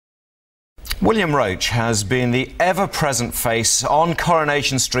William Roache has been the ever-present face on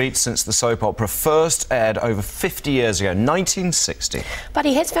Coronation Street since the soap opera first aired over 50 years ago, 1960. But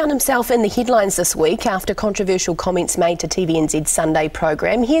he has found himself in the headlines this week after controversial comments made to TVNZ's Sunday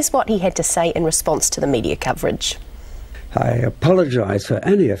programme. Here's what he had to say in response to the media coverage. I apologise for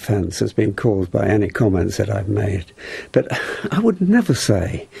any offence that's been caused by any comments that I've made, but I would never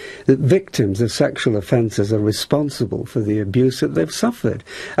say that victims of sexual offences are responsible for the abuse that they've suffered.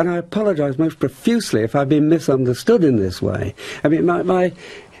 And I apologise most profusely if I've been misunderstood in this way. I mean, my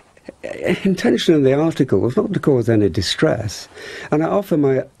intention in the article was not to cause any distress, and I offer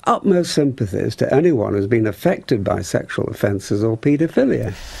my utmost sympathies to anyone who's been affected by sexual offences or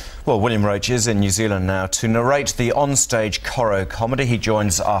paedophilia. Well, William Roache is in New Zealand now to narrate the onstage Coro comedy. He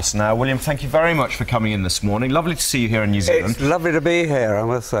joins us now. William, thank you very much for coming in this morning. Lovely to see you here in New Zealand. It's lovely to be here, I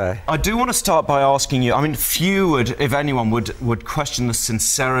must say. I do want to start by asking you, I mean, few would, if anyone, would question the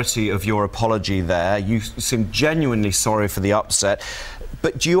sincerity of your apology there. You seem genuinely sorry for the upset.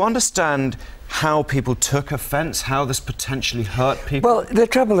 But do you understand how people took offence, how this potentially hurt people? Well, the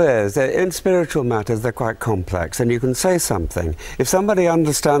trouble is that in spiritual matters they're quite complex, and you can say something. If somebody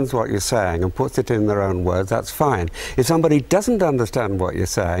understands what you're saying and puts it in their own words, that's fine. If somebody doesn't understand what you're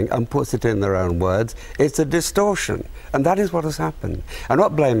saying and puts it in their own words, it's a distortion. And that is what has happened. I'm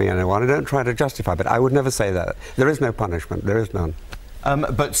not blaming anyone, I don't try to justify, but I would never say that. There is no punishment, there is none.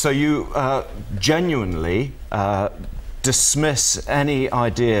 But so you genuinely dismiss any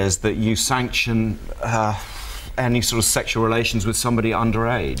ideas that you sanction any sort of sexual relations with somebody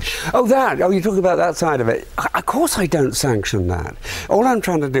underage? Oh, that? Oh, you're talking about that side of it. Of course I don't sanction that. All I'm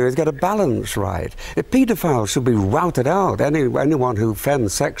trying to do is get a balance right. If paedophiles should be routed out. Anyone who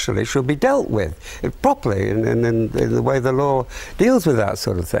offends sexually should be dealt with properly in the way the law deals with that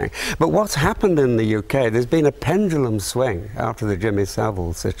sort of thing. But what's happened in the UK, there's been a pendulum swing after the Jimmy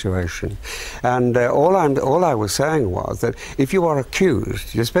Savile situation. And all I was saying was that if you are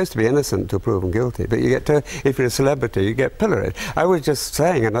accused, you're supposed to be innocent till proven guilty, but you get to, if you're a celebrity, you get pilloried. I was just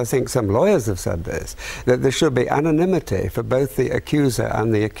saying, and I think some lawyers have said this, that there should be anonymity for both the accuser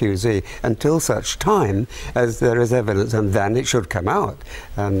and the accusee until such time as there is evidence, and then it should come out.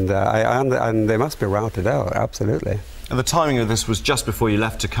 And they must be routed out, absolutely. And the timing of this was just before you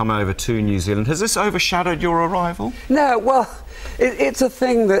left to come over to New Zealand. Has this overshadowed your arrival? No, well, it's a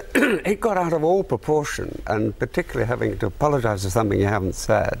thing that it got out of all proportion, and particularly having to apologise for something you haven't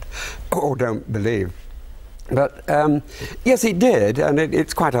said or don't believe. But yes, it did, and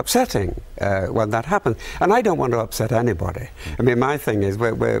it's quite upsetting when that happens. And I don't want to upset anybody. I mean, my thing is,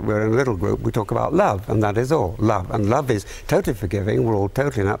 we're in a little group, we talk about love, and that is all, love. And love is totally forgiving, we're all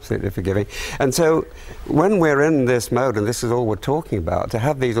totally and absolutely forgiving. And so when we're in this mode, and this is all we're talking about, to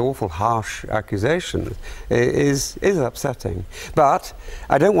have these awful harsh accusations is upsetting. But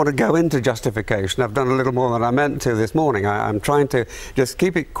I don't want to go into justification. I've done a little more than I meant to this morning. I'm trying to just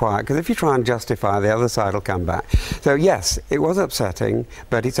keep it quiet, because if you try and justify, the other side will come back. So yes, it was upsetting,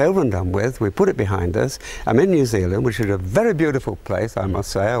 but it's over and done with. We put it behind us. I'm in New Zealand, which is a very beautiful place, I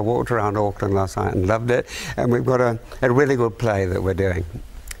must say. I walked around Auckland last night and loved it, and we've got a really good play that we're doing.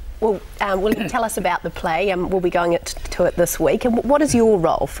 Well, will you tell us about the play? We'll be going to it this week. And what is your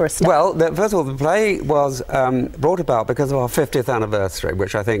role for a start? Well, first of all, the play was brought about because of our 50th anniversary,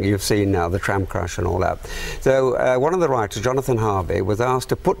 which I think you've seen now, the tram crash and all that. So one of the writers, Jonathan Harvey, was asked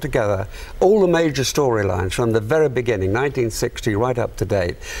to put together all the major storylines from the very beginning, 1960, right up to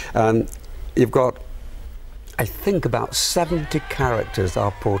date. You've got, I think, about 70 characters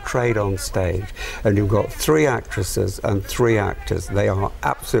are portrayed on stage, and you've got 3 actresses and 3 actors. They are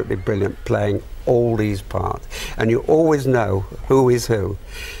absolutely brilliant playing all these parts, and you always know who is who.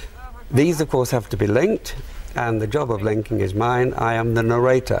 These, of course, have to be linked, and the job of linking is mine. I am the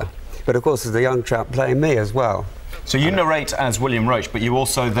narrator, but of course there's a young chap playing me as well. So you narrate as William Roache, but you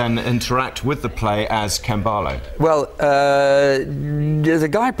also then interact with the play as Ken Barlow. Well, there's a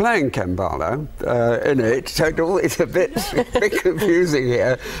guy playing Ken Barlow in it, so it's a bit confusing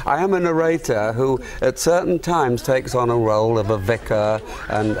here. I am a narrator who at certain times takes on a role of a vicar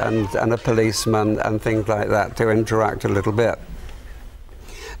and a policeman and things like that to interact a little bit.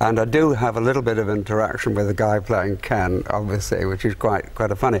 And I do have a little bit of interaction with the guy playing Ken, obviously, which is quite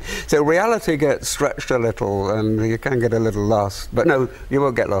a funny. So reality gets stretched a little, and you can get a little lost. But no, you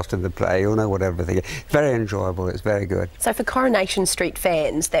won't get lost in the play. You'll know what everything is. Very enjoyable. It's very good. So for Coronation Street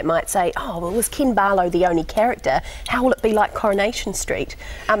fans that might say, oh, well, was Ken Barlow the only character? How will it be like Coronation Street?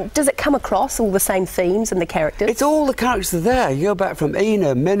 Does it come across all the same themes and the characters? It's all the characters are there. You go back from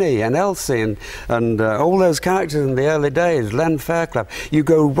Ina, Minnie and Elsie and all those characters in the early days, Len Fairclough. You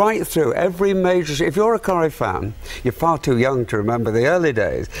go right through every major... If you're a Corrie fan, you're far too young to remember the early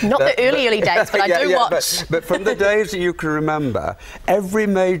days. Not the early days, but I do watch. But from the days that you can remember, every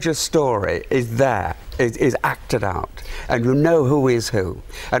major story is there. Is acted out, and you know who is who.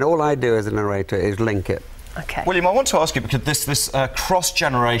 And all I do as a narrator is link it. Okay. William, I want to ask you, because this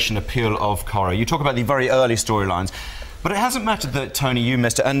cross-generation appeal of Corrie, you talk about the very early storylines, but it hasn't mattered that, Toni, you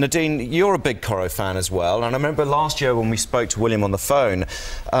missed it. And Nadine, you're a big Corrie fan as well. And I remember last year when we spoke to William on the phone,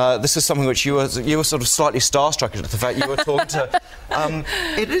 this is something which you were sort of slightly starstruck at the fact you were talking to.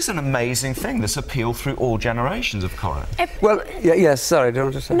 It is an amazing thing, this appeal through all generations of Corrie. Well, yes, sorry, do you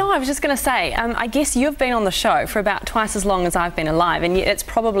want to say? No, I was just going to say, I guess you've been on the show for about twice as long as I've been alive, and yet it's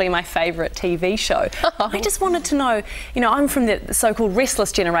probably my favourite TV show. I just wanted to know, you know, I'm from the so-called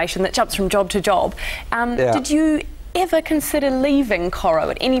restless generation that jumps from job to job. Did you ever consider leaving Corrie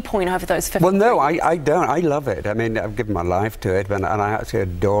at any point over those 50 Well, no, years? I don't. I love it. I mean, I've given my life to it, and I actually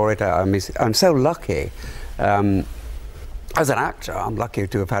adore it. I mean, I'm so lucky. As an actor, I'm lucky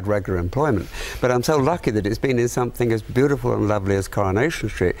to have had regular employment, but I'm so lucky that it's been in something as beautiful and lovely as Coronation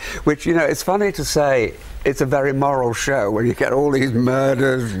Street, which, you know, it's funny to say it's a very moral show when you get all these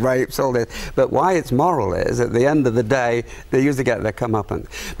murders, rapes, all this, but why it's moral is, at the end of the day, they usually get their comeuppance.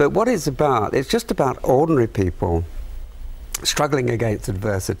 But what it's about, it's just about ordinary people struggling against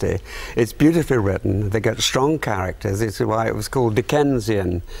adversity. It's beautifully written. They get strong characters. It's why it was called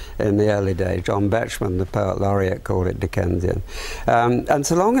Dickensian in the early days. John Betjeman, the poet laureate, called it Dickensian. And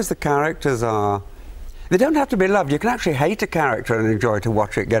so long as the characters are... They don't have to be loved. You can actually hate a character and enjoy to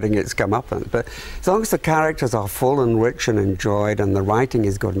watch it getting its comeuppance. But as long as the characters are full and rich and enjoyed, and the writing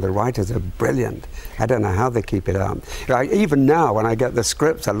is good, and the writers are brilliant, I don't know how they keep it up. You know, even now, when I get the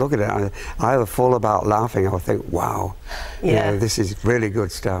scripts, I look at it, and I either fall about laughing, or think, wow, you know, this is really good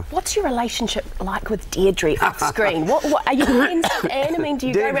stuff. What's your relationship like with Deirdre off screen? What are you friends with Anne? I mean, do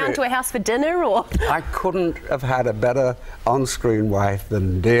you go round to her house for dinner, or...? I couldn't have had a better on-screen wife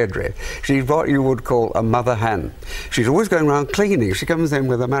than Deirdre. She's what you would call a mother hen. She's always going around cleaning. She comes in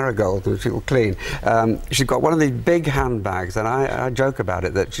with a marigold and she'll clean. She's got one of these big handbags, and I joke about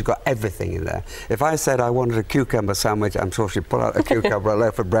it, that she's got everything in there. If I said I wanted a cucumber sandwich, I'm sure she'd pull out a cucumber, a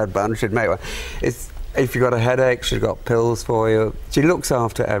loaf of bread bun, she'd make one. If you've got a headache, she's got pills for you. She looks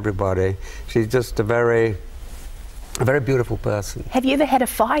after everybody. She's just a very beautiful person. Have you ever had a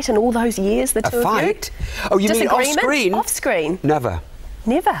fight in all those years, the two of you? A fight? Oh, you mean off screen? Off screen? Never.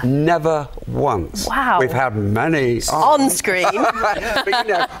 Never? Never once. Wow. We've had many... On screen? But,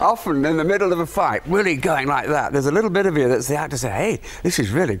 you know, often in the middle of a fight, really going like that, there's a little bit of you that's the actor say, hey, this is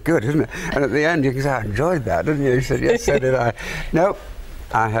really good, isn't it? And at the end you can say, I enjoyed that, didn't you? You said, yes, so did I. No,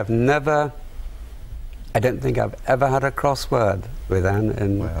 I have never... I don't think I've ever had a crossword with Anne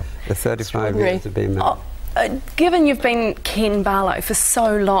in the 35 years of being married. Given you've been Ken Barlow for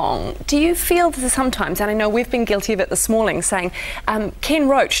so long, do you feel that sometimes, and I know we've been guilty of it this morning, saying, Ken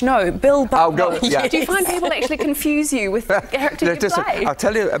Roache, no, Bill Barlow. Yeah. Do you find people actually confuse you with the character you play? I'll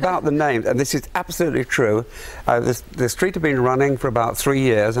tell you about the names, and this is absolutely true. The street had been running for about 3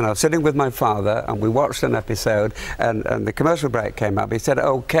 years, and I was sitting with my father, and we watched an episode, and the commercial break came up. He said,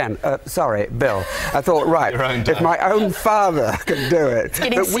 oh, Ken, sorry, Bill. I thought, right, if my own father can do it. It's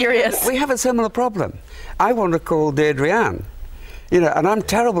getting serious. We have a similar problem. I want to call Deirdre Anne, you know, and I'm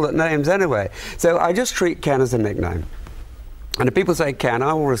terrible at names anyway. So I just treat Ken as a nickname. And if people say Ken,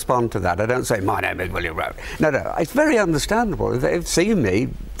 I will respond to that. I don't say, my name is William Roache. No, it's very understandable. If they've seen me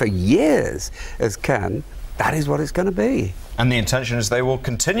for years as Ken, that is what it's going to be. And the intention is they will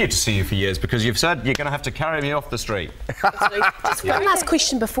continue to see you for years, because you've said you're going to have to carry me off the street. Just one last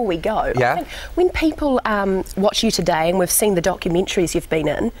question before we go. Yeah? I think when people watch you today, and we've seen the documentaries you've been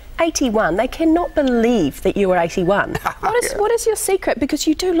in, 81, they cannot believe that you were 81. What is your secret? Because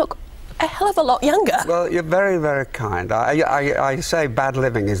you do look a hell of a lot younger. Well, you're very, very kind. I say bad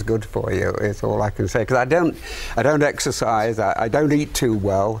living is good for you, is all I can say, because I don't exercise, I don't eat too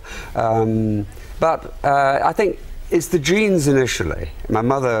well, but I think it's the genes initially. My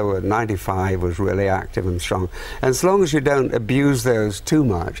mother, at 95, was really active and strong. And as long as you don't abuse those too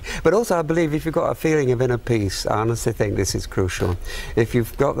much. But also, I believe if you've got a feeling of inner peace, I honestly think this is crucial. If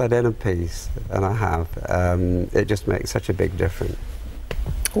you've got that inner peace, and I have, it just makes such a big difference.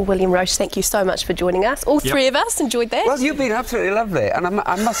 Well, William Roache, thank you so much for joining us. All three of us enjoyed that. Well, you've been absolutely lovely. And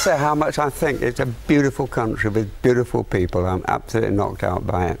I must say how much I think it's a beautiful country with beautiful people. I'm absolutely knocked out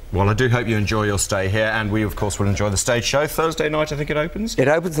by it. Well, I do hope you enjoy your stay here, and we, of course, will enjoy the stage show. Thursday night, I think it opens? It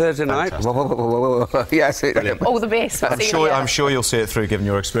opens Thursday night. Yes, it opens. All the best. I'm sure you'll see it through, given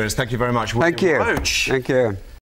your experience. Thank you very much, William Thank you. Roache. Thank you.